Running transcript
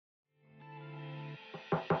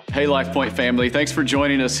Hey, LifePoint family, thanks for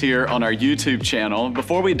joining us here on our YouTube channel.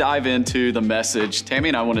 Before we dive into the message, Tammy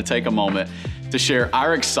and I want to take a moment to share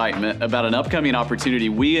our excitement about an upcoming opportunity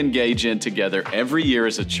we engage in together every year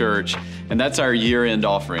as a church, and that's our year-end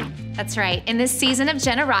offering. That's right. In this season of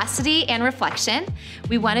generosity and reflection,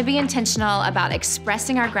 we want to be intentional about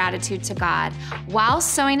expressing our gratitude to God while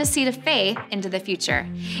sowing a seed of faith into the future.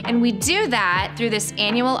 And we do that through this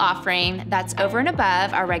annual offering that's over and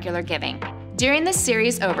above our regular giving. During this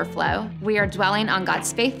series, Overflow, we are dwelling on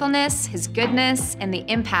God's faithfulness, His goodness, and the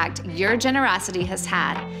impact your generosity has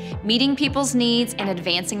had, meeting people's needs and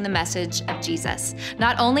advancing the message of Jesus,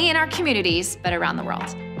 not only in our communities, but around the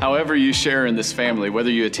world. However you share in this family,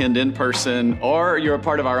 whether you attend in person or you're a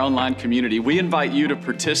part of our online community, we invite you to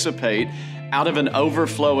participate out of an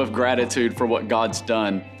overflow of gratitude for what God's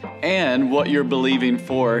done and what you're believing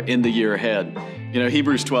for in the year ahead. You know,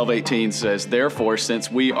 Hebrews 12:18 says, "Therefore,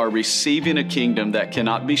 since we are receiving a kingdom that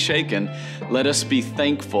cannot be shaken, let us be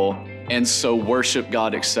thankful and so worship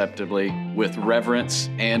God acceptably with reverence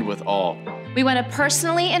and with awe." We want to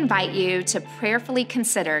personally invite you to prayerfully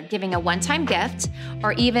consider giving a one-time gift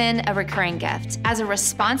or even a recurring gift as a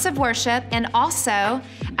response of worship and also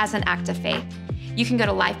as an act of faith. You can go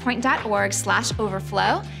to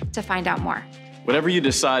lifepoint.org/overflow to find out more. Whatever you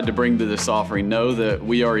decide to bring to this offering, know that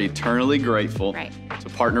we are eternally grateful to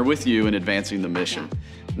partner with you in advancing the mission.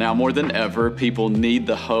 Now, more than ever, people need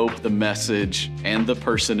the hope, the message, and the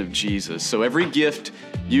person of Jesus. So every gift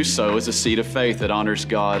you sow is a seed of faith that honors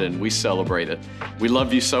God, and we celebrate it. We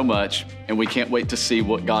love you so much, and we can't wait to see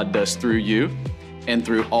what God does through you and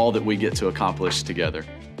through all that we get to accomplish together.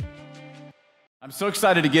 I'm so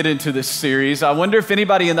excited to get into this series. I wonder if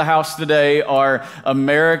anybody in the house today are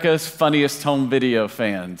America's Funniest Home Video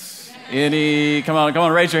fans. Come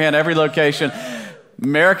on, raise your hand, every location.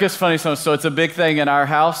 America's Funniest Home. So it's a big thing in our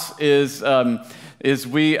house is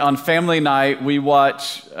we, on family night, we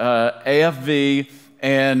watch AFV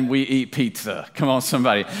and we eat pizza. Come on,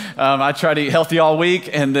 somebody. I try to eat healthy all week,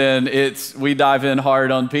 and then we dive in hard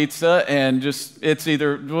on pizza, and it's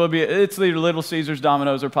either Little Caesars,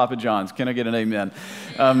 Domino's, or Papa John's. Can I get an amen?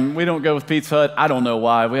 We don't go with Pizza Hut. I don't know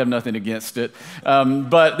why. We have nothing against it.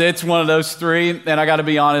 But it's one of those three, and I got to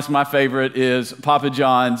be honest, my favorite is Papa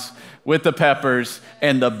John's with the peppers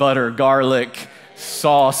and the butter garlic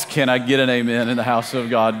sauce. Can I get an amen in the house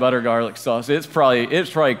of God? Butter garlic sauce. It's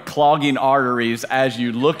probably clogging arteries as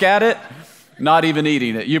you look at it, not even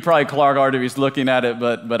eating it. You probably clog arteries looking at it,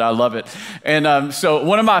 but I love it. And so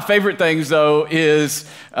one of my favorite things, though, is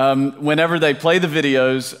whenever they play the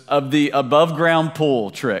videos of the above ground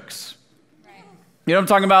pool tricks. You know what I'm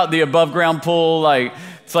talking about? The above ground pool,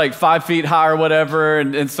 it's like 5 feet high or whatever,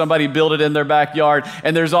 and somebody built it in their backyard.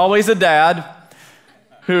 And there's always a dad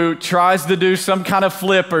who tries to do some kind of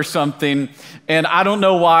flip or something, and I don't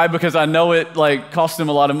know why, because I know it costs them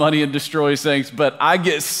a lot of money and destroys things, but I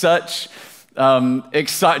get such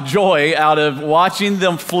joy out of watching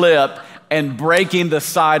them flip and breaking the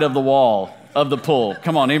side of the wall of the pool.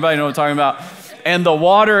 Come on, anybody know what I'm talking about? And the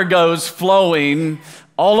water goes flowing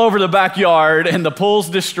all over the backyard, and the pool's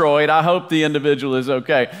destroyed. I hope the individual is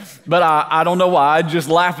okay. But I don't know why. I just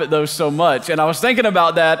laugh at those so much. And I was thinking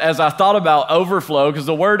about that as I thought about overflow, because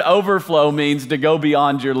the word overflow means to go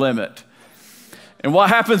beyond your limit. And what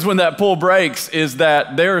happens when that pool breaks is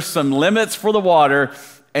that there are some limits for the water,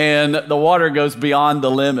 and the water goes beyond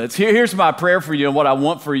the limits. Here's my prayer for you, and what I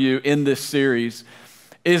want for you in this series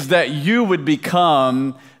is that you would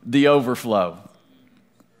become the overflow.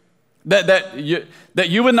 That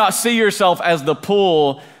you would not see yourself as the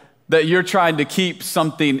pool that you're trying to keep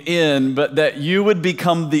something in, but that you would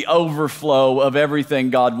become the overflow of everything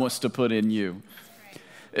God wants to put in you.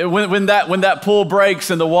 When that pool breaks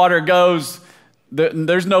and the water goes,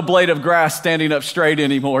 there's no blade of grass standing up straight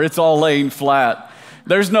anymore. It's all laying flat.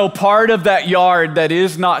 There's no part of that yard that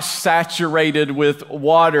is not saturated with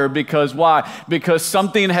water. Because why? Because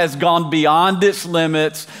something has gone beyond its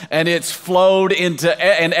limits, and it's flowed and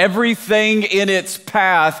everything in its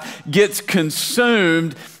path gets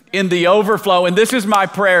consumed in the overflow. And this is my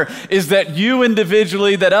prayer, is that you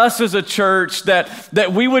individually, that us as a church,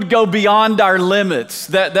 that we would go beyond our limits,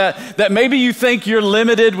 that maybe you think you're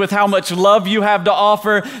limited with how much love you have to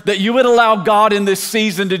offer, that you would allow God in this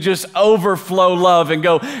season to just overflow love and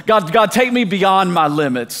go, God, take me beyond my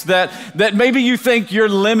limits, that maybe you think you're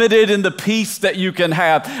limited in the peace that you can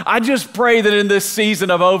have. I just pray that in this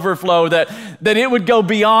season of overflow, that it would go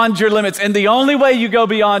beyond your limits. And the only way you go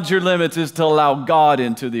beyond your limits is to allow God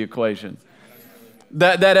into the equation.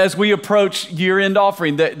 That as we approach year-end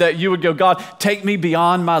offering, that you would go, God, take me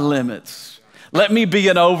beyond my limits. Let me be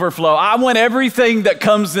an overflow. I want everything that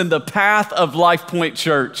comes in the path of Life Point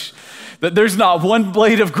Church. That there's not one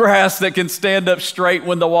blade of grass that can stand up straight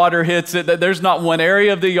when the water hits it, that there's not one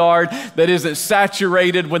area of the yard that isn't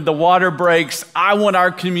saturated when the water breaks. I want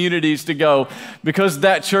our communities to go, because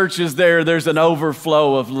that church is there, there's an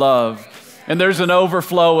overflow of love. And there's an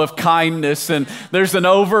overflow of kindness, and there's an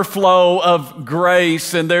overflow of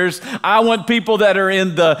grace, and I want people that are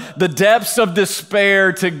in the depths of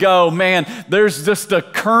despair to go, man, there's just a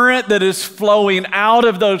current that is flowing out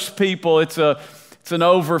of those people. It's an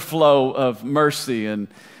overflow of mercy, and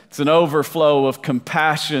it's an overflow of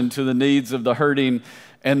compassion to the needs of the hurting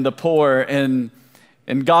and the poor. And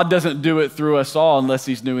God doesn't do it through us all unless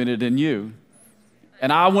he's doing it in you.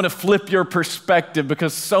 And I want to flip your perspective,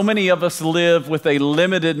 because so many of us live with a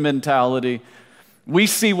limited mentality. We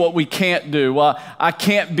see what we can't do. Well, I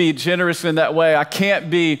can't be generous in that way. I can't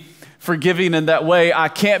be forgiving in that way.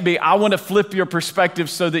 I want to flip your perspective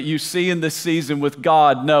so that you see in this season with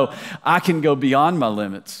God, no, I can go beyond my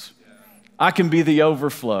limits. I can be the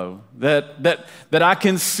overflow, that I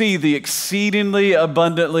can see the exceedingly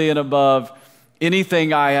abundantly and above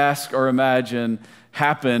anything I ask or imagine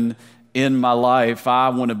happen in my life. I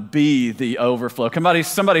want to be the overflow.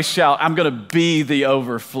 Somebody shout, I'm going to be the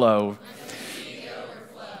overflow.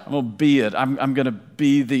 I'm going to be it. I'm going to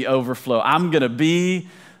be the overflow. I'm going to be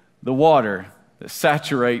the water that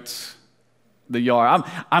saturates the yard.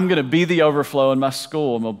 I'm going to be the overflow in my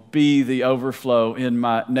school. I'm going to be the overflow in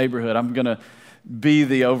my neighborhood. I'm going to be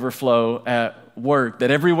the overflow at work.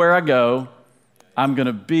 That everywhere I go, I'm going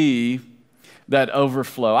to be that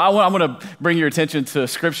overflow. I want to bring your attention to a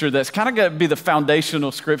scripture that's kind of going to be the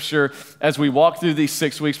foundational scripture as we walk through these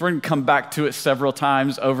 6 weeks. We're going to come back to it several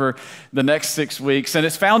times over the next 6 weeks. And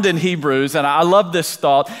it's found in Hebrews. And I love this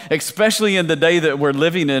thought, especially in the day that we're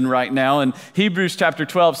living in right now. And Hebrews chapter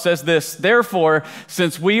 12 says this, therefore,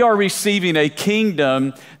 since we are receiving a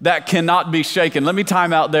kingdom that cannot be shaken. Let me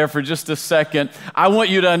time out there for just a second. I want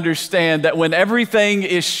you to understand that when everything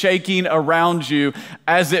is shaking around you,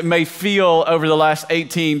 as it may feel over the last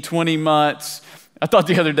 18, 20 months. I thought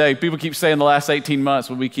the other day, people keep saying the last 18 months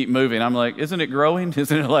when we keep moving. I'm like, isn't it growing?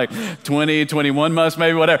 Isn't it like 20, 21 months,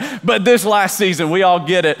 maybe, whatever? But this last season, we all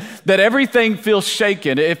get it, that everything feels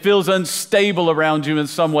shaken. It feels unstable around you in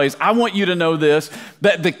some ways. I want you to know this,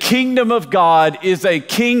 that the kingdom of God is a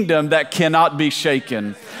kingdom that cannot be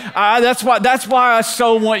shaken. That's why I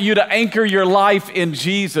so want you to anchor your life in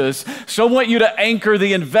Jesus. So want you to anchor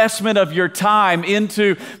the investment of your time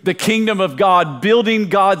into the kingdom of God, building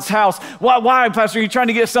God's house. Why, Pastor? Are you trying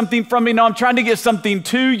to get something from me? No, I'm trying to get something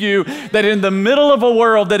to you, that in the middle of a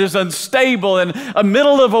world that is unstable, in the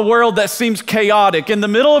middle of a world that seems chaotic, in the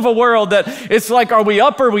middle of a world that it's like, are we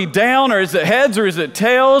up, or are we down, or is it heads, or is it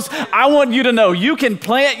tails? I want you to know you can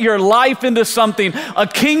plant your life into something, a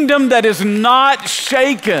kingdom that is not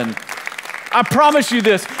shaken. I promise you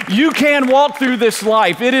this, you can walk through this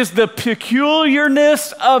life. It is the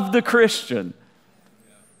peculiarness of the Christian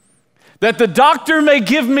that the doctor may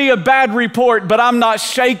give me a bad report, but I'm not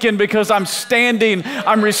shaken because I'm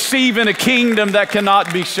receiving a kingdom that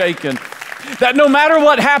cannot be shaken. That no matter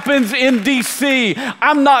what happens in D.C.,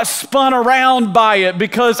 I'm not spun around by it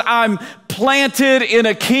because I'm planted in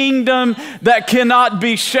a kingdom that cannot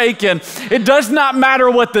be shaken. It does not matter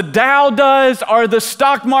what the Dow does or the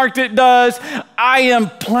stock market does. I am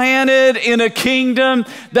planted in a kingdom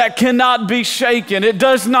that cannot be shaken. It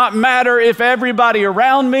does not matter if everybody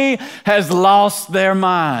around me has lost their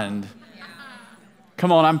mind.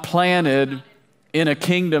 Come on, I'm planted in a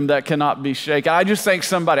kingdom that cannot be shaken. I just think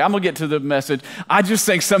I'm going to get to the message. I just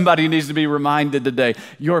think somebody needs to be reminded today,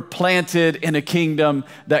 you're planted in a kingdom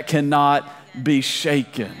that cannot be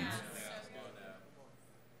shaken.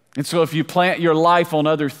 And so if you plant your life on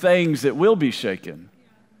other things, it will be shaken.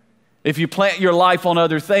 If you plant your life on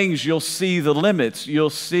other things, you'll see the limits. You'll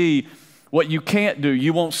see what you can't do.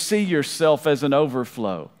 You won't see yourself as an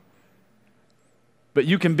overflow. But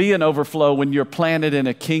you can be an overflow when you're planted in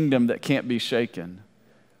a kingdom that can't be shaken.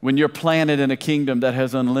 When you're planted in a kingdom that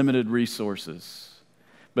has unlimited resources.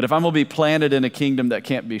 But if I'm going to be planted in a kingdom that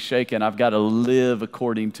can't be shaken, I've got to live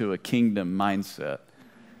according to a kingdom mindset,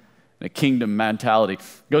 a kingdom mentality.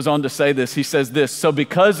 Goes on to say this. He says this, so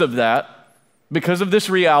because of this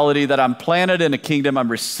reality that I'm planted in a kingdom, I'm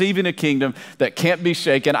receiving a kingdom that can't be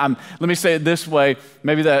shaken. Let me say it this way,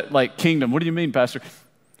 maybe that like kingdom. What do you mean, Pastor?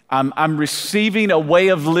 I'm receiving a way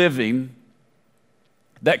of living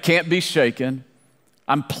that can't be shaken.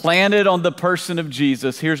 I'm planted on the person of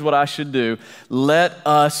Jesus. Here's what I should do. Let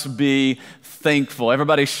us be thankful.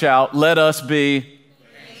 Everybody shout, let us be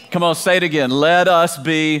thankful. Come on, say it again. Let us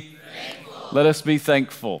be thankful. Let us be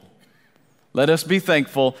thankful. Let us be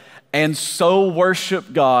thankful and so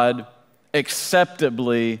worship God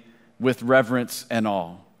acceptably with reverence and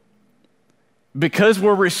awe. Because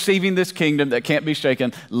we're receiving this kingdom that can't be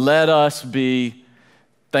shaken, let us be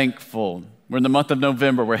thankful. We're in the month of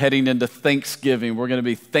November. We're heading into Thanksgiving. We're going to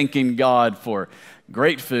be thanking God for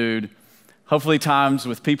great food, hopefully times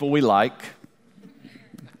with people we like.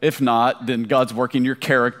 If not, then God's working your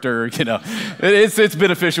character. It's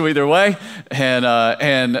beneficial either way.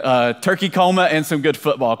 And turkey coma and some good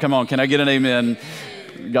football. Come on, can I get an amen?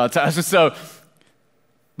 God, so.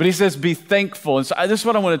 But he says, be thankful. And so this is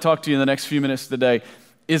what I want to talk to you in the next few minutes today,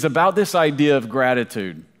 is about this idea of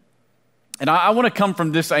gratitude. And I want to come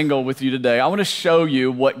from this angle with you today. I want to show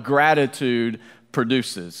you what gratitude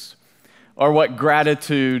produces, or what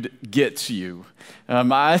gratitude gets you.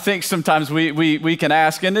 I think sometimes we can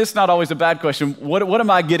ask, and it's not always a bad question, what am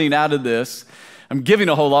I getting out of this? I'm giving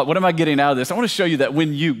a whole lot. What am I getting out of this? I want to show you that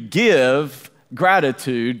when you give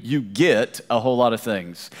gratitude, you get a whole lot of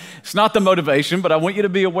things. It's not the motivation, but I want you to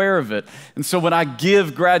be aware of it. And so when I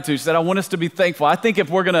give gratitude, I want us to be thankful. I think if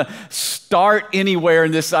we're going to start anywhere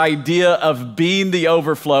in this idea of being the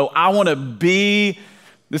overflow, I want to be,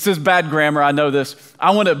 this is bad grammar, I know this,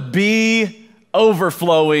 I want to be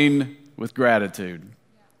overflowing with gratitude.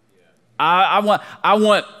 I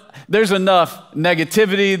want, there's enough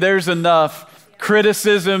negativity, there's enough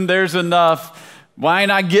criticism, there's enough, why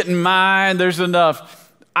ain't I getting mine? There's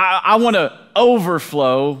enough. I want to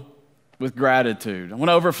overflow with gratitude. I want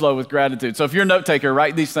to overflow with gratitude. So if you're a note taker,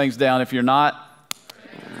 write these things down. If you're not,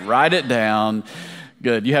 write it down.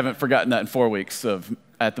 Good. You haven't forgotten that in 4 weeks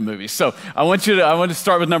at the movies. So I want to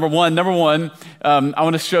start with number one. Number one, I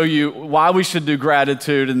want to show you why we should do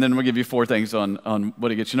gratitude, and then we'll give you 4 things on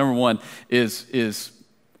what it gets you. Number one is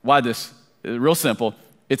why this is real simple.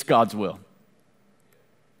 It's God's will.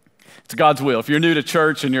 It's God's will. If you're new to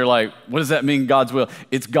church and you're like, what does that mean, God's will?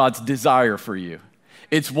 It's God's desire for you.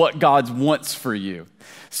 It's what God wants for you.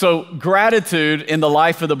 So gratitude in the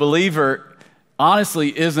life of the believer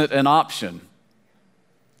honestly isn't an option.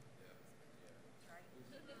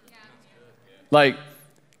 Like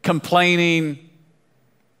complaining,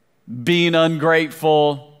 being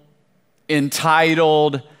ungrateful,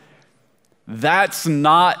 entitled, that's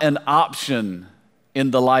not an option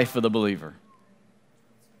in the life of the believer.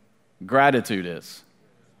 Gratitude is.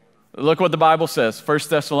 Look what the Bible says. 1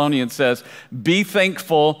 Thessalonians says, be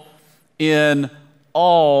thankful in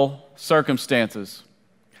all circumstances,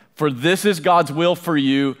 for this is God's will for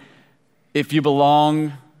you if you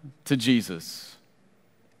belong to Jesus.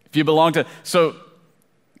 If you belong to, so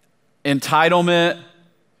entitlement,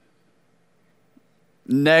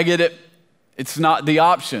 negative, it's not the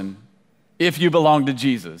option if you belong to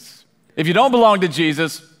Jesus. If you don't belong to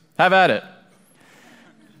Jesus, have at it.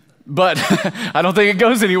 But I don't think it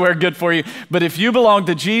goes anywhere good for you. But if you belong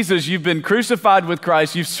to Jesus, you've been crucified with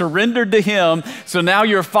Christ, you've surrendered to him, so now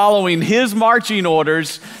you're following his marching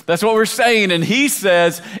orders. That's what we're saying. And he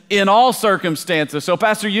says, in all circumstances. So,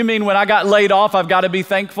 Pastor, you mean when I got laid off, I've got to be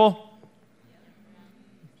thankful?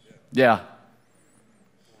 Yeah.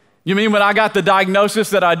 You mean when I got the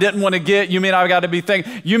diagnosis that I didn't want to get, you mean I've got to be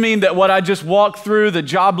thankful? You mean that what I just walked through, the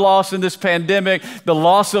job loss in this pandemic, the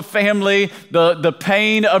loss of family, the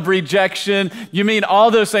pain of rejection, you mean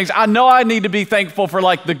all those things? I know I need to be thankful for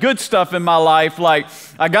like the good stuff in my life, like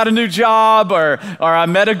I got a new job or I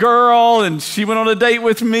met a girl and she went on a date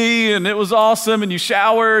with me and it was awesome and you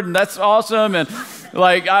showered and that's awesome and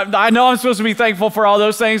like, I know I'm supposed to be thankful for all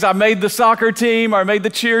those things. I made the soccer team or I made the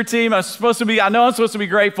cheer team. I know I'm supposed to be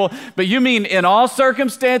grateful. But you mean in all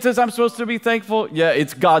circumstances I'm supposed to be thankful? Yeah,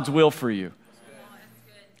 it's God's will for you.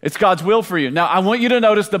 It's God's will for you. Now, I want you to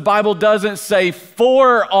notice the Bible doesn't say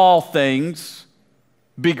for all things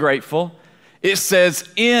be grateful. It says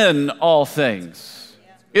in all things.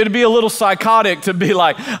 It'd be a little psychotic to be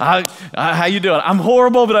like, how you doing? I'm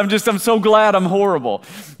horrible, but I'm so glad I'm horrible.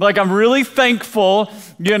 Like I'm really thankful,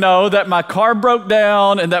 that my car broke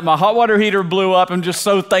down and that my hot water heater blew up. I'm just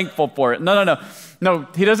so thankful for it. No,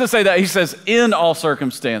 he doesn't say that. He says in all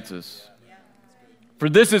circumstances. For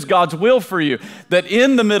this is God's will for you, that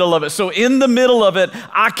in the middle of it, so in the middle of it,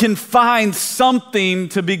 I can find something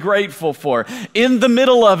to be grateful for. In the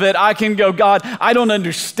middle of it, I can go, God, I don't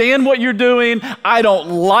understand what you're doing. I don't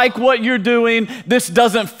like what you're doing. This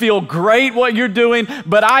doesn't feel great what you're doing,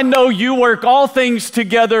 but I know you work all things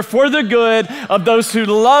together for the good of those who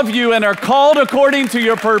love you and are called according to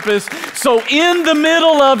your purpose. So in the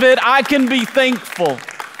middle of it, I can be thankful.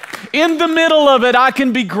 In the middle of it, I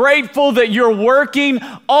can be grateful that you're working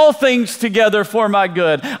all things together for my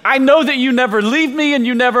good. I know that you never leave me and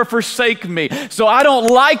you never forsake me. So I don't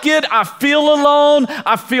like it. I feel alone.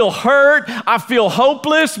 I feel hurt. I feel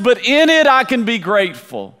hopeless. But in it, I can be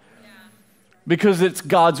grateful because it's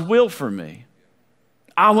God's will for me.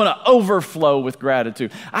 I want to overflow with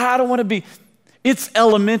gratitude. I don't want to be, it's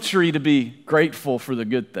elementary to be grateful for the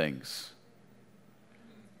good things.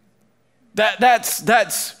 That's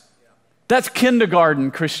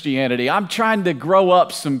kindergarten Christianity. I'm trying to grow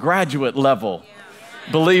up some graduate level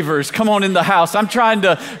believers. Come on in the house. I'm trying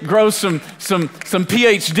to grow some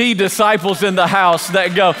PhD disciples in the house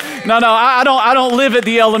that go, no, I don't live at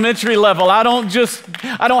the elementary level. I don't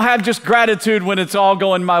have just gratitude when it's all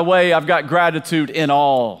going my way. I've got gratitude in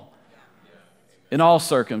all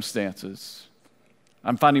circumstances.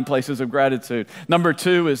 I'm finding places of gratitude. Number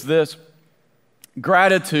 2 is this.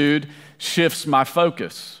 Gratitude shifts my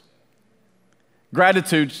focus.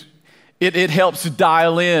 Gratitude, it helps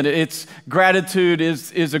dial in. Gratitude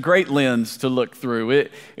is a great lens to look through.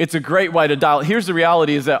 It's a great way to dial. Here's the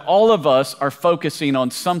reality is that all of us are focusing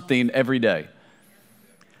on something every day.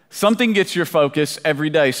 Something gets your focus every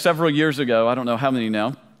day. Several years ago, I don't know how many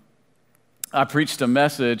now, I preached a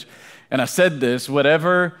message and I said this: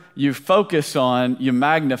 whatever you focus on, you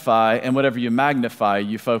magnify, and whatever you magnify,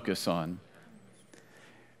 you focus on.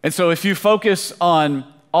 And so if you focus on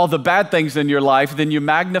all the bad things in your life, then you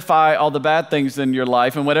magnify all the bad things in your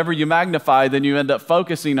life. And whatever you magnify, then you end up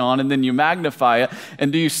focusing on, and then you magnify it.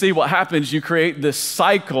 And do you see what happens? You create this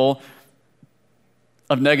cycle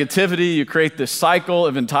of negativity. You create this cycle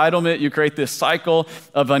of entitlement. You create this cycle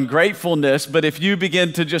of ungratefulness. But if you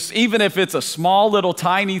begin to just, even if it's a small little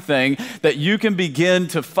tiny thing that you can begin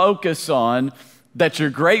to focus on, that you're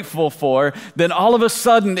grateful for, then all of a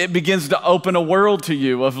sudden it begins to open a world to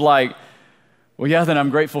you of like, well, yeah, then I'm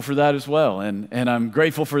grateful for that as well, and I'm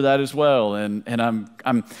grateful for that as well, and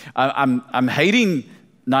I'm hating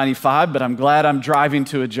 95, but I'm glad I'm driving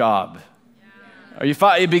to a job. Are you?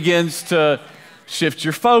 It begins to shift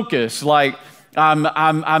your focus. Like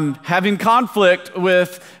I'm having conflict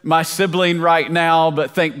with my sibling right now,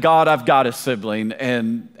 but thank God I've got a sibling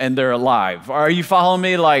and they're alive. Are you following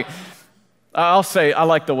me? Like, I'll say, I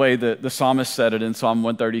like the way that the psalmist said it in Psalm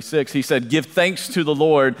 136. He said, "Give thanks to the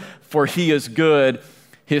Lord, for he is good.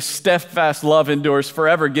 His steadfast love endures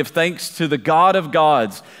forever. Give thanks to the God of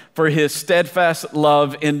gods, for his steadfast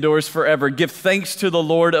love endures forever. Give thanks to the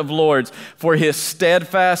Lord of lords, for his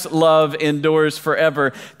steadfast love endures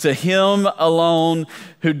forever. To him alone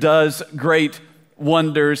who does great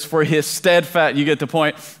wonders, for his steadfast," you get the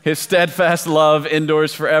point, "his steadfast love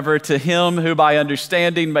endures forever. To him who by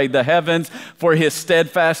understanding made the heavens, for his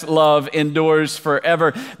steadfast love endures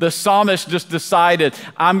forever." The psalmist just decided,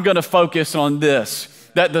 I'm going to focus on this,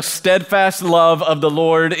 that the steadfast love of the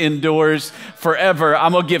Lord endures forever.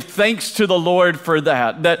 I'm going to give thanks to the Lord for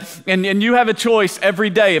that. And you have a choice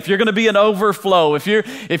every day. If you're going to be an overflow, if you're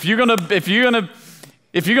going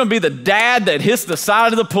to be the dad that hits the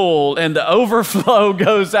side of the pool and the overflow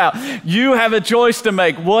goes out, you have a choice to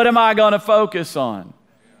make. What am I going to focus on?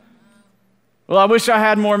 Well, I wish I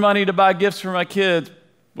had more money to buy gifts for my kids.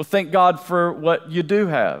 Well, thank God for what you do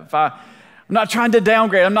have. I'm not trying to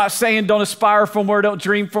downgrade. I'm not saying don't aspire for more, don't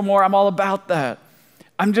dream for more. I'm all about that.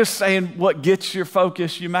 I'm just saying what gets your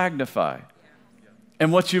focus, you magnify.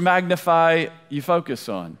 And what you magnify, you focus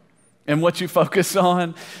on. And what you focus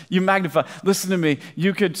on, you magnify. Listen to me.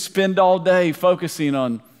 You could spend all day focusing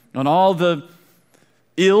on all the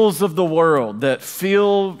ills of the world that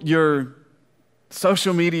fill your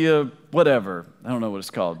social media, whatever. I don't know what it's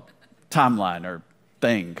called. Timeline or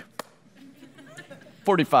thing.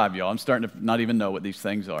 45, y'all. I'm starting to not even know what these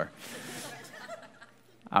things are.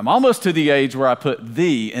 I'm almost to the age where I put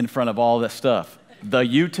 "the" in front of all this stuff. The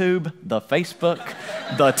YouTube, the Facebook,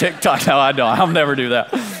 the TikTok. No, I don't. I'll never do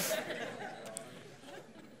that.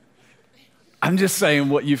 I'm just saying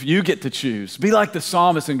what you get to choose. Be like the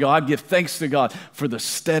psalmist and go, I give thanks to God, for the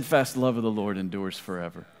steadfast love of the Lord endures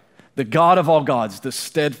forever. The God of all gods, the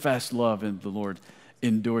steadfast love of the Lord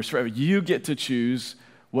endures forever. You get to choose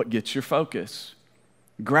what gets your focus.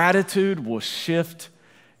 Gratitude will shift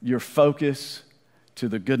your focus to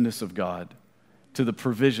the goodness of God, to the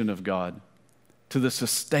provision of God, to the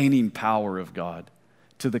sustaining power of God,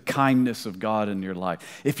 to the kindness of God in your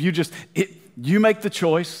life. If you make the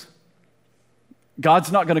choice,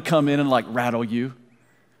 God's not going to come in and like rattle you.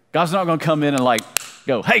 God's not going to come in and like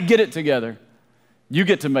go, hey, get it together. You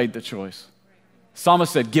get to make the choice.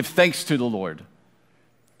 Psalmist said, give thanks to the Lord.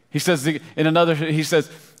 He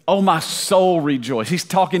says, oh, my soul rejoice. He's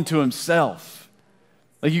talking to himself.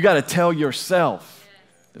 Like you got to tell yourself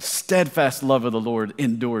The steadfast love of the Lord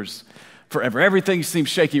endures forever. Everything seems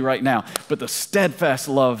shaky right now, but the steadfast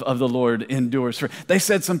love of the Lord endures forever. They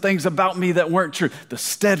said some things about me that weren't true. The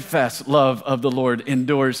steadfast love of the Lord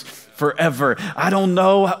endures forever. I don't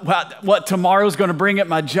know what tomorrow's going to bring at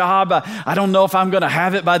my job. I don't know if I'm going to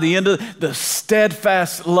have it by the end of the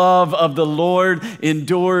steadfast love of the Lord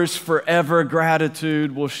endures forever.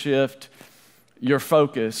 Gratitude will shift your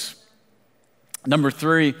focus. Number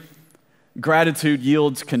 3, gratitude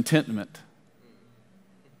yields contentment.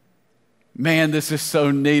 Man, this is so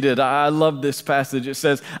needed. I love this passage. It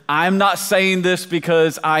says, I'm not saying this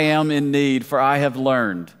because I am in need, for I have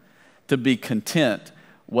learned to be content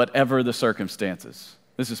whatever the circumstances.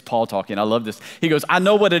 This is Paul talking. I love this. He goes, I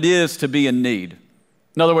know what it is to be in need.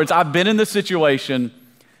 In other words, I've been in the situation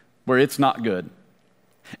where it's not good.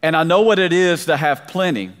 And I know what it is to have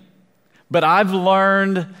plenty. But I've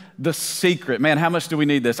learned the secret. Man, how much do we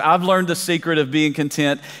need this? I've learned the secret of being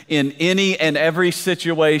content in any and every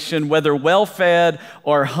situation, whether well-fed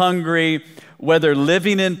or hungry, whether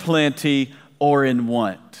living in plenty or in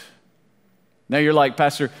want. Now you're like,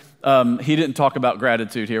 Pastor, he didn't talk about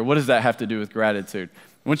gratitude here. What does that have to do with gratitude?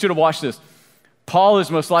 I want you to watch this. Paul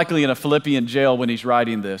is most likely in a Philippian jail when he's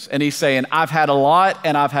writing this, and he's saying, I've had a lot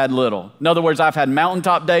and I've had little. In other words, I've had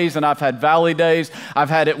mountaintop days and I've had valley days. I've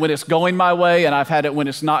had it when it's going my way and I've had it when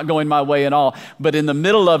it's not going my way at all. But in the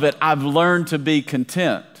middle of it, I've learned to be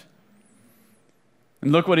content.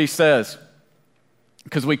 And look what he says,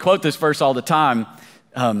 because we quote this verse all the time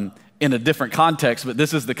in a different context, but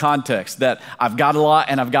this is the context, that I've got a lot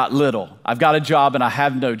and I've got little. I've got a job and I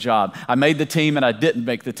have no job. I made the team and I didn't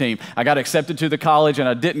make the team. I got accepted to the college and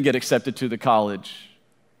I didn't get accepted to the college.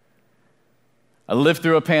 I lived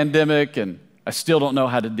through a pandemic and I still don't know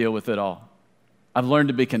how to deal with it all. I've learned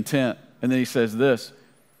to be content. And then he says this,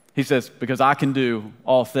 he says, because I can do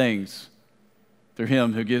all things through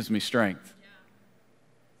him who gives me strength.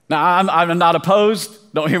 Now, I'm not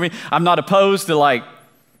opposed, don't hear me, I'm not opposed to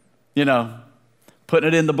putting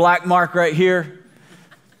it in the black mark right here.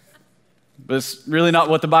 But it's really not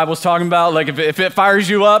what the Bible's talking about. Like if it fires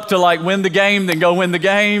you up to win the game, then go win the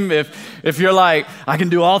game. If you're like, I can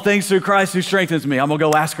do all things through Christ who strengthens me, I'm gonna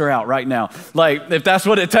go ask her out right now. If that's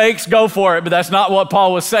what it takes, go for it. But that's not what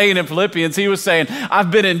Paul was saying in Philippians. He was saying, I've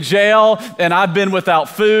been in jail and I've been without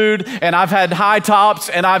food and I've had high tops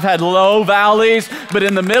and I've had low valleys. But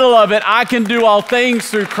in the middle of it, I can do all things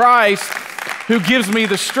through Christ who gives me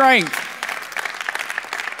the strength.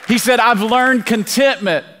 He said, I've learned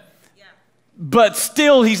contentment. But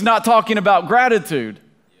still, he's not talking about gratitude.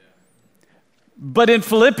 But in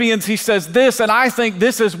Philippians, he says this, and I think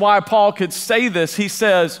this is why Paul could say this. He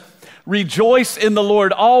says, rejoice in the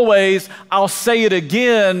Lord always. I'll say it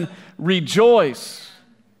again, rejoice.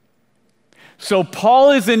 So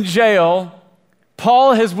Paul is in jail.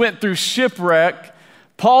 Paul has went through shipwreck.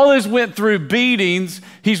 Paul has went through beatings.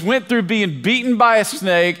 He's went through being beaten by a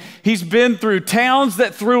snake. He's been through towns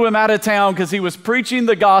that threw him out of town because he was preaching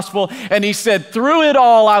the gospel. And he said, through it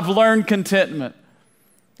all, I've learned contentment.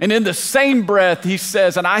 And in the same breath, he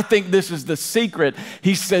says, and I think this is the secret,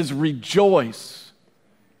 he says, rejoice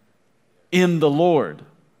in the Lord.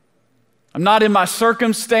 I'm not in my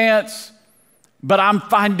circumstance, but I'm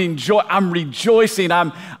finding joy. I'm rejoicing.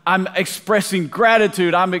 I'm expressing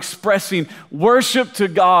gratitude. I'm expressing worship to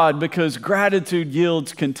God because gratitude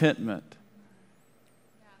yields contentment.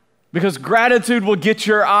 Because gratitude will get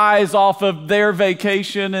your eyes off of their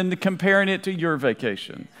vacation and comparing it to your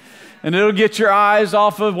vacation. And it'll get your eyes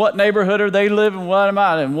off of what neighborhood are they live in, what am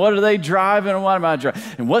I, and what are they driving, and what am I driving,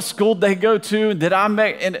 and what school did they go to, and did I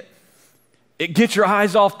make, and it gets your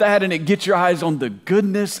eyes off that, and it gets your eyes on the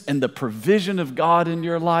goodness and the provision of God in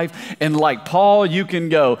your life. And like Paul, you can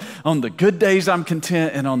go, on the good days I'm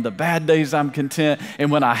content, and on the bad days I'm content.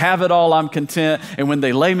 And when I have it all, I'm content. And when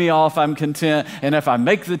they lay me off, I'm content. And if I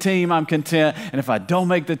make the team, I'm content. And if I don't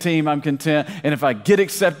make the team, I'm content. And if I get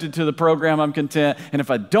accepted to the program, I'm content. And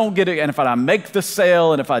if I don't get it, and if I make the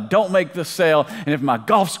sale, and if I don't make the sale, and if my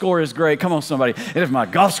golf score is great, come on somebody, and if my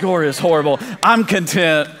golf score is horrible, I'm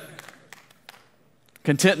content.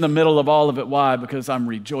 Content in the middle of all of it. Why? Because I'm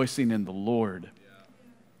rejoicing in the Lord.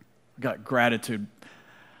 I got gratitude.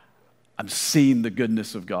 I'm seeing the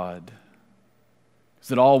goodness of God.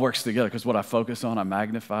 Because it all works together. Because what I focus on, I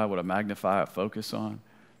magnify. What I magnify, I focus on.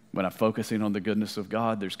 When I'm focusing on the goodness of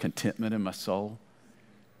God, there's contentment in my soul.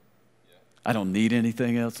 I don't need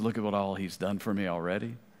anything else. Look at what all He's done for me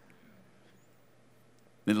already.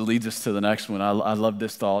 And it leads us to the next one. I love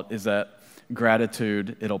this thought, is that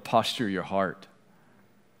gratitude, it'll posture your heart.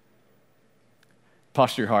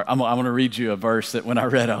 Posture your heart. I'm going to read you a verse that when I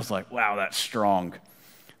read, I was like, wow, that's strong.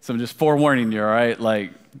 So I'm just forewarning you, all right?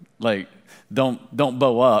 Like don't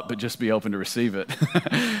bow up, but just be open to receive it.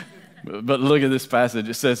 But look at this passage.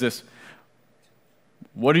 It says this,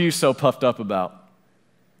 what are you so puffed up about?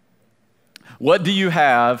 What do you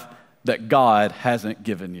have that God hasn't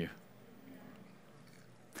given you?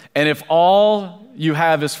 And if all you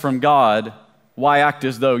have is from God, why act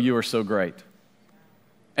as though you are so great?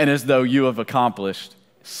 And as though you have accomplished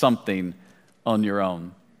something on your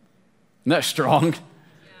own. Isn't that strong? Yeah.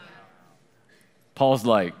 Paul's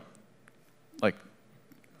like,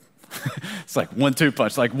 it's like 1-2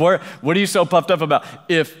 punch. Like, what are you so puffed up about?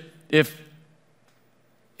 If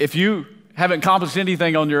you haven't accomplished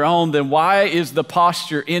anything on your own, then why is the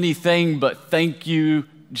posture anything but thank you,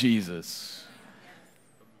 Jesus?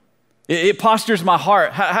 It postures my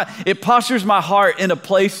heart. It postures my heart in a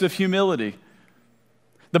place of humility.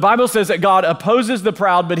 The Bible says that God opposes the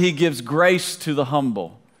proud, but he gives grace to the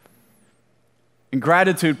humble. And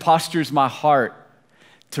gratitude postures my heart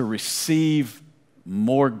to receive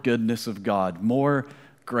more goodness of God, more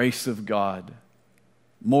grace of God,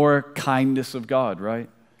 more kindness of God, right?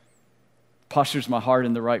 Postures my heart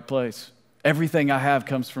in the right place. Everything I have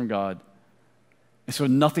comes from God. And so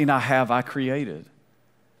nothing I have I created.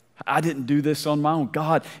 I didn't do this on my own.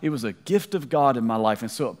 God, it was a gift of God in my life.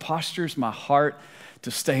 And so it postures my heart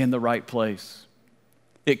to stay in the right place.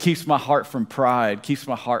 It keeps my heart from pride, keeps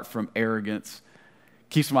my heart from arrogance,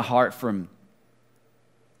 keeps my heart from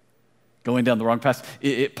going down the wrong path.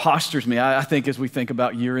 It postures me, I think, as we think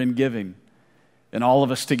about year-end giving. And all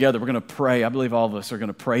of us together, we're going to pray. I believe all of us are going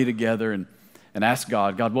to pray together and ask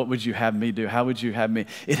God, God, what would you have me do? How would you have me?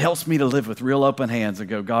 It helps me to live with real open hands and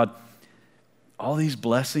go, God, all these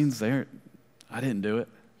blessings, I didn't do it.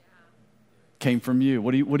 Came from you.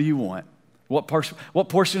 What do you want? What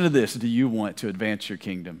portion of this do you want to advance your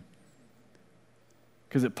kingdom?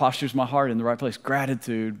 Because it postures my heart in the right place.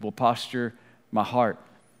 Gratitude will posture my heart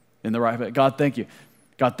in the right place. God, thank you.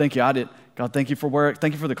 God, thank you. God, thank you for work.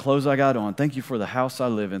 Thank you for the clothes I got on. Thank you for the house I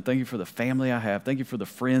live in. Thank you for the family I have. Thank you for the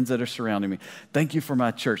friends that are surrounding me. Thank you for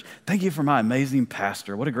my church. Thank you for my amazing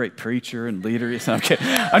pastor. What a great preacher and leader. Okay.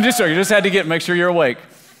 I'm just sorry. You just had to make sure you're awake.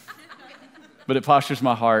 But it postures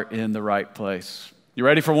my heart in the right place. You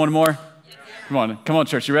ready for one more? Come on,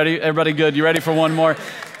 church. You ready? Everybody good? You ready for one more?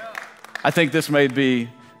 I think this may be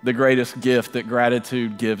the greatest gift that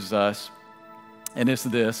gratitude gives us. And it's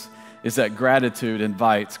this, is that gratitude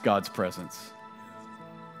invites God's presence.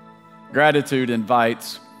 Gratitude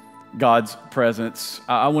invites God's presence.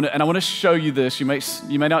 I want to show you this. You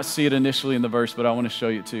may not see it initially in the verse, but I want to show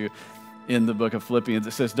you to you in the book of Philippians.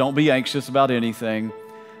 It says, don't be anxious about anything,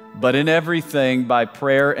 but in everything by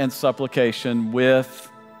prayer and supplication with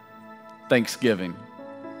thanksgiving.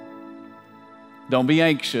 Don't be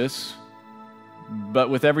anxious, but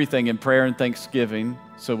with everything in prayer and thanksgiving.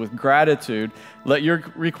 So with gratitude, let your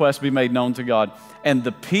requests be made known to God. And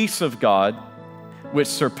the peace of God, which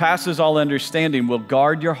surpasses all understanding, will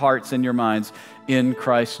guard your hearts and your minds in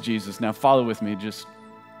Christ Jesus. Now follow with me.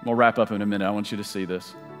 We'll wrap up in a minute. I want you to see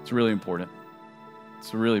this. It's really important.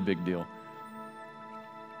 It's a really big deal.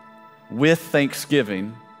 With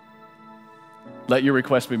thanksgiving, let your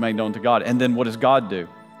requests be made known to God. And then what does God do?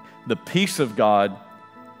 The peace of God,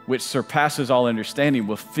 which surpasses all understanding,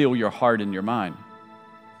 will fill your heart and your mind.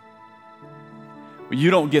 But you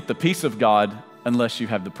don't get the peace of God unless you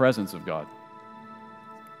have the presence of God.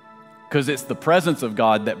 Because it's the presence of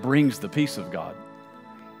God that brings the peace of God.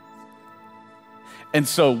 And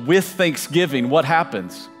so with thanksgiving, what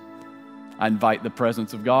happens? I invite the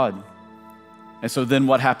presence of God. And so then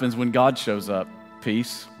what happens when God shows up?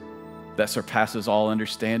 Peace that surpasses all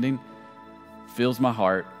understanding fills my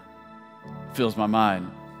heart, fills my mind.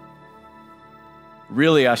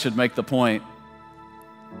 Really, I should make the point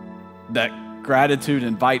that gratitude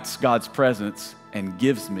invites God's presence and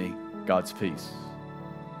gives me God's peace.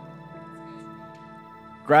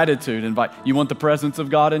 Gratitude you want the presence of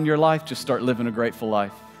God in your life? Just start living a grateful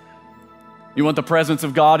life. You want the presence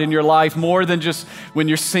of God in your life more than just when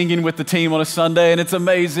you're singing with the team on a Sunday and it's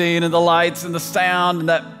amazing and the lights and the sound and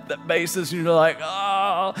that bass is, you're like,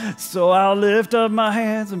 oh, so I'll lift up my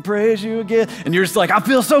hands and praise you again. And you're just like, I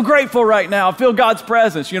feel so grateful right now. I feel God's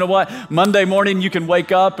presence. You know what? Monday morning you can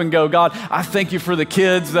wake up and go, God, I thank you for the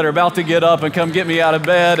kids that are about to get up and come get me out of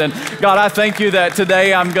bed. And God, I thank you that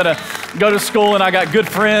today I'm going to go to school and I got good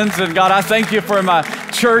friends. And God, I thank you for my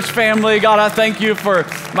church family. God, I thank you for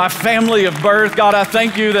my family of birth. God, I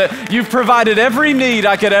thank you that you've provided every need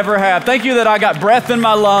I could ever have. Thank you that I got breath in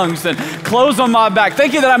my lungs and clothes on my back.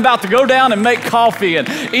 Thank you that I'm about to go down and make coffee and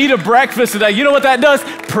eat a breakfast today. You know what that does?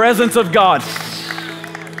 Presence of God.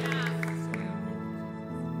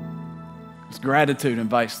 gratitude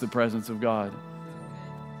invites the presence of God.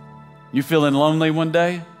 You feeling lonely one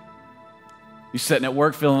day? You sitting at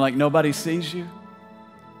work feeling like nobody sees you?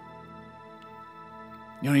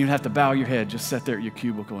 You don't even have to bow your head. Just sit there at your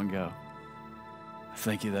cubicle and go,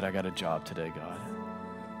 thank you that I got a job today, God.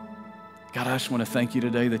 God, I just want to thank you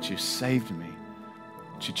today that you saved me,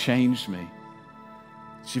 that you changed me,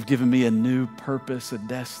 that you've given me a new purpose, a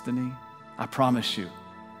destiny. I promise you,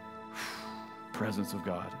 presence of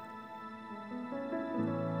God.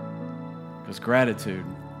 Because gratitude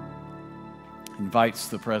invites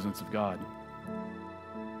the presence of God.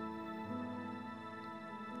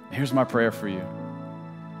 Here's my prayer for you,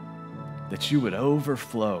 that you would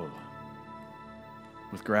overflow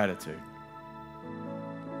with gratitude.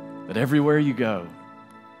 That everywhere you go,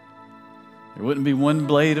 there wouldn't be one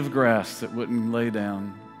blade of grass that wouldn't lay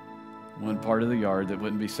down, one part of the yard that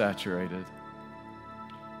wouldn't be saturated,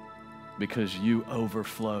 because you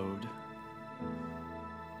overflowed.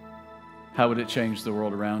 How would it change the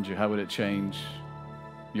world around you? How would it change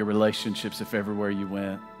your relationships if everywhere you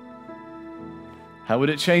went? How would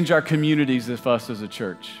it change our communities if us as a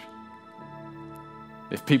church?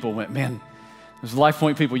 If people went, man, there's Life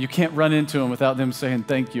Point people, you can't run into them without them saying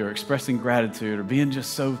thank you or expressing gratitude or being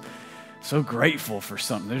just so grateful for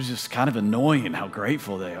something. They're just kind of annoying how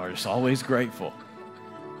grateful they are, just always grateful.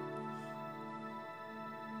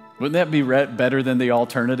 Wouldn't that be better than the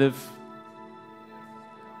alternative?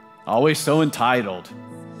 Always so entitled,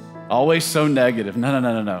 always so negative. No.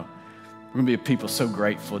 We're going to be a people so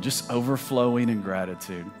grateful, just overflowing in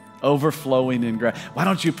gratitude, overflowing in gratitude. Why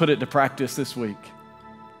don't you put it to practice this week?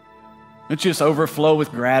 Don't you just overflow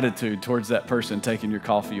with gratitude towards that person taking your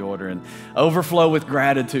coffee order, and overflow with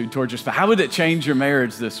gratitude towards your spouse? How would it change your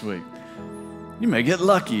marriage this week? You may get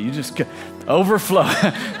lucky. You just overflow.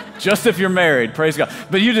 Just if you're married, praise God.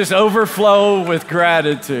 But you just overflow with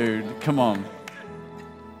gratitude. Come on.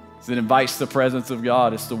 It invites the presence of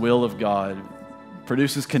God. It's the will of God. It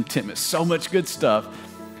produces contentment. So much good stuff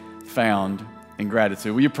found in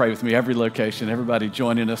gratitude. Will you pray with me? Every location, everybody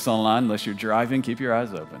joining us online, unless you're driving, keep your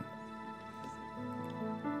eyes open.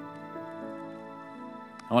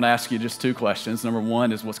 I want to ask you just two questions. Number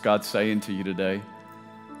one is, what's God saying to you today?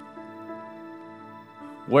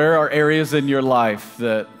 Where are areas in your life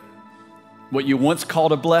that what you once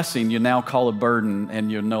called a blessing, you now call a burden, and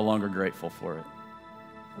you're no longer grateful for it?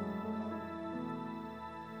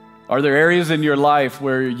 Are there areas in your life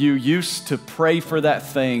where you used to pray for that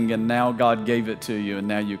thing and now God gave it to you and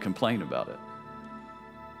now you complain about it?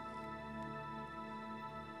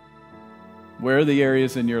 Where are the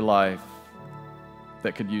areas in your life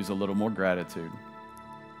that could use a little more gratitude?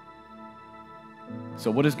 So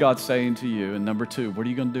what is God saying to you? And number two, what are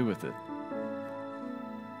you going to do with it?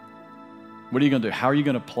 What are you going to do? How are you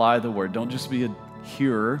going to apply the word? Don't just be a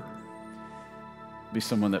hearer. Be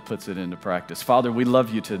someone that puts it into practice. Father, we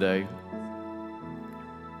love you today.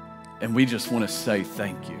 And we just want to say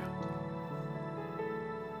thank you.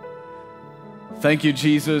 Thank you,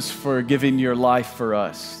 Jesus, for giving your life for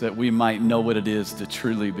us, that we might know what it is to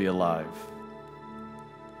truly be alive.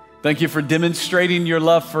 Thank you for demonstrating your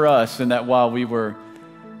love for us, and that while we were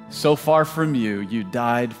so far from you, you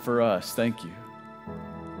died for us. Thank you.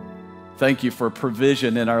 Thank you for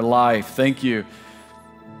provision in our life. Thank you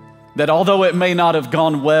that although it may not have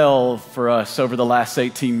gone well for us over the last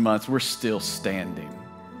 18 months, we're still standing.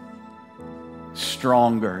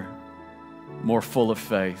 Stronger, more full of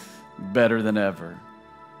faith, better than ever.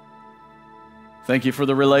 Thank you for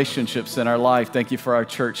the relationships in our life. Thank you for our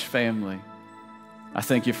church family. I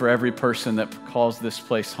thank you for every person that calls this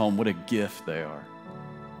place home. What a gift they are.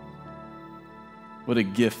 What a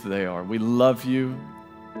gift they are. We love you.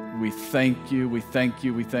 We thank you. We thank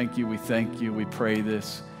you. We thank you. We thank you. We pray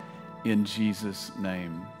this in Jesus'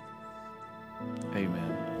 name.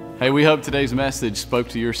 Amen. Hey, we hope today's message spoke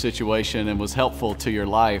to your situation and was helpful to your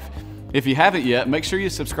life. If you haven't yet, make sure you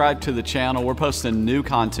subscribe to the channel. We're posting new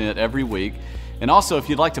content every week. And also, if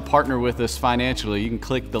you'd like to partner with us financially, you can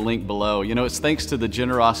click the link below. You know, it's thanks to the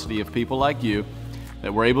generosity of people like you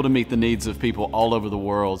that we're able to meet the needs of people all over the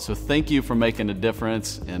world. So thank you for making a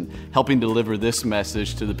difference and helping deliver this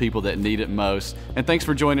message to the people that need it most. And thanks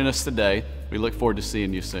for joining us today. We look forward to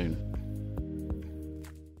seeing you soon.